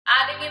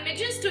Adding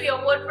images to your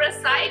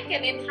WordPress site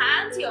can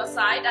enhance your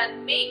site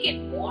and make it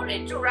more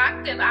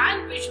interactive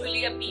and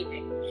visually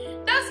appealing.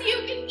 Thus, you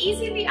can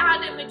easily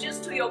add images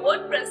to your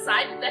WordPress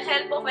site with the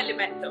help of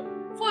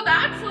Elementor. For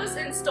that, first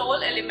install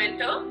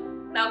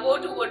Elementor. Now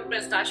go to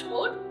WordPress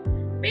dashboard,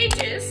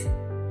 Pages,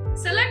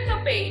 select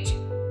a page,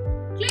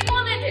 click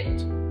on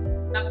Edit.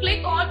 Now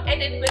click on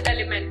Edit with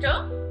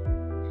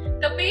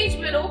Elementor. The page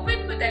will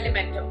open with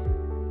Elementor.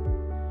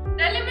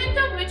 The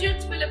Elementor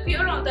widgets will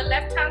appear on the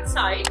left hand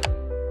side.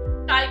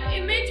 Type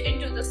image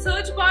into the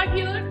search bar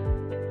here.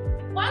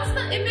 Once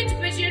the image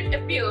widget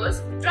appears,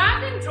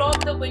 drag and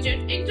drop the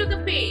widget into the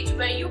page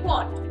where you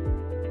want.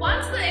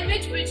 Once the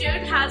image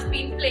widget has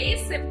been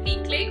placed, simply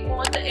click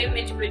on the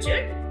image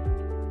widget.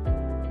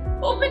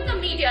 Open the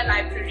media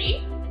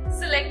library,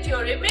 select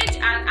your image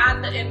and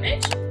add the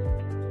image.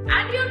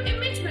 And your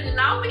image will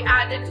now be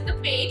added to the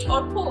page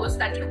or post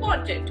that you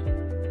wanted.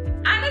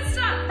 And it's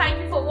done.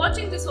 Thank you for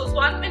watching. This was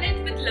 1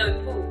 Minute with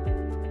Learn Cool.